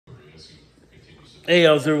Hey,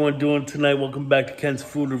 how's everyone doing tonight? Welcome back to Ken's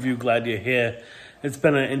Food Review. Glad you're here. It's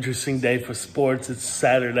been an interesting day for sports. It's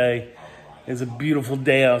Saturday. It's a beautiful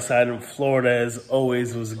day outside in Florida, as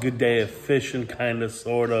always. It was a good day of fishing, kind of,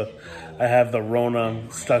 sort of. I have the Rona.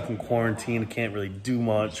 I'm stuck in quarantine. I can't really do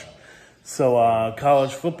much. So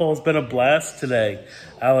college football has been a blast today.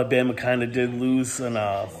 Alabama kind of did lose in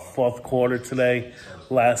fourth quarter today,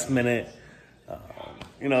 last minute.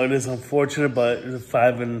 It is unfortunate, but it's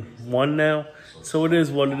 5-1 now. So it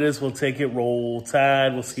is what it is. We'll take it. Roll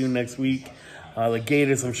Tide. We'll see you next week. The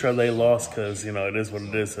Gators, I'm sure they lost because, it is what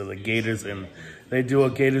it is. So the Gators, and they do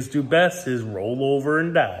what Gators do best, is roll over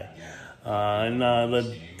and die.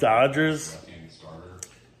 The Dodgers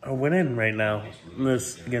are winning right now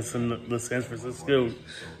against the San Francisco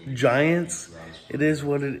Giants. It is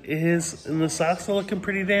what it is. And the Sox are looking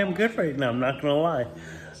pretty damn good right now. I'm not going to lie.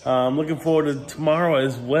 I'm looking forward to tomorrow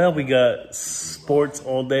as well. We got sports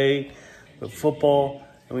all day with football,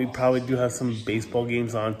 and we probably do have some baseball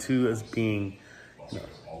games on too, as being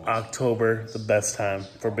October, the best time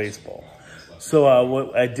for baseball. So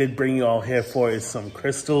what I did bring you all here for is some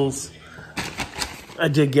Krystals. I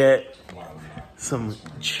did get some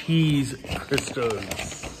cheese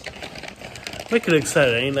Krystals. Making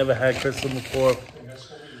excited. I ain't never had Krystal before.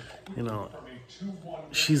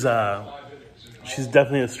 She's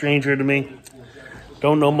definitely a stranger to me.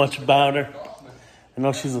 Don't know much about her. I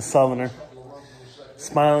know she's a Southerner.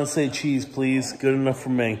 Smile and say cheese, please. Good enough for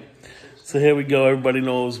me. So here we go. Everybody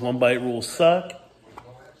knows one bite rules suck.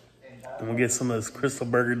 And we'll get some of this Krystal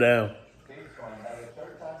burger down.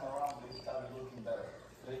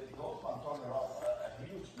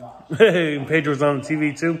 Hey, Pedro's on the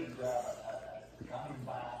TV too.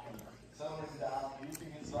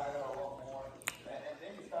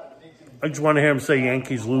 I just want to hear him say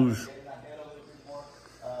Yankees lose.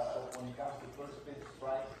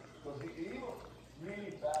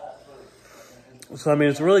 So,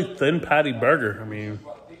 it's a really thin patty burger.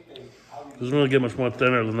 Doesn't really get much more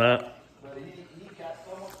thinner than that.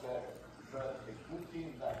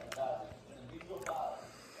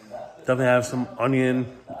 Definitely have some onion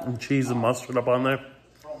and cheese and mustard up on there.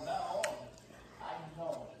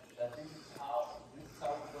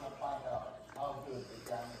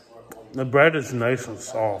 The bread is nice and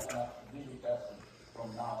soft. We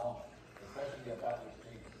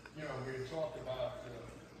talked about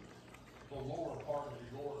the lower part of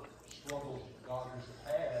your struggles the Dodgers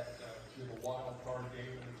have had to the wild card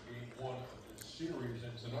game and game one of the series,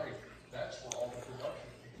 and tonight, that's where all the production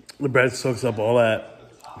came. The bread soaks up all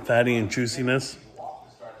that fatty and juiciness.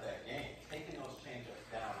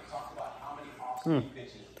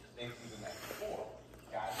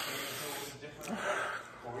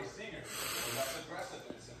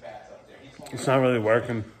 It's not really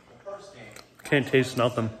working. Can't taste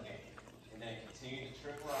nothing.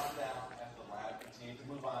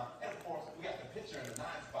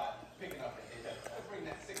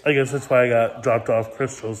 I guess that's why I got dropped off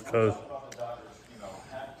Krystals, because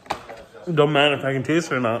it don't matter if I can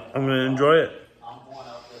taste it or not. I'm going to enjoy it.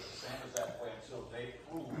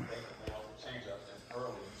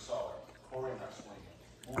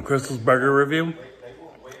 Krystal's burger review.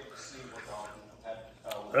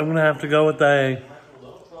 I'm going to have to go with a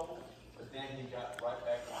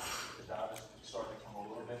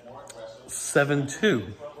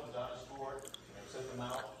 7.2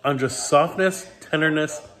 on just softness,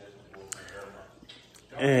 tenderness,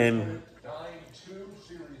 and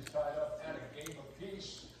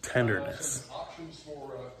tenderness.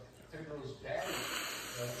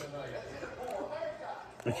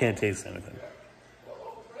 I can't taste anything.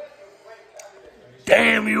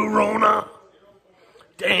 Damn you, Rona!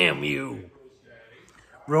 Damn you.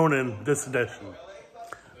 Ronan, this edition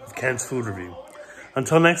of Ken's Food Review.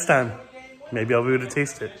 Until next time, maybe I'll be able to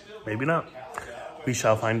taste it. Maybe not. We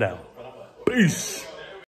shall find out. Peace.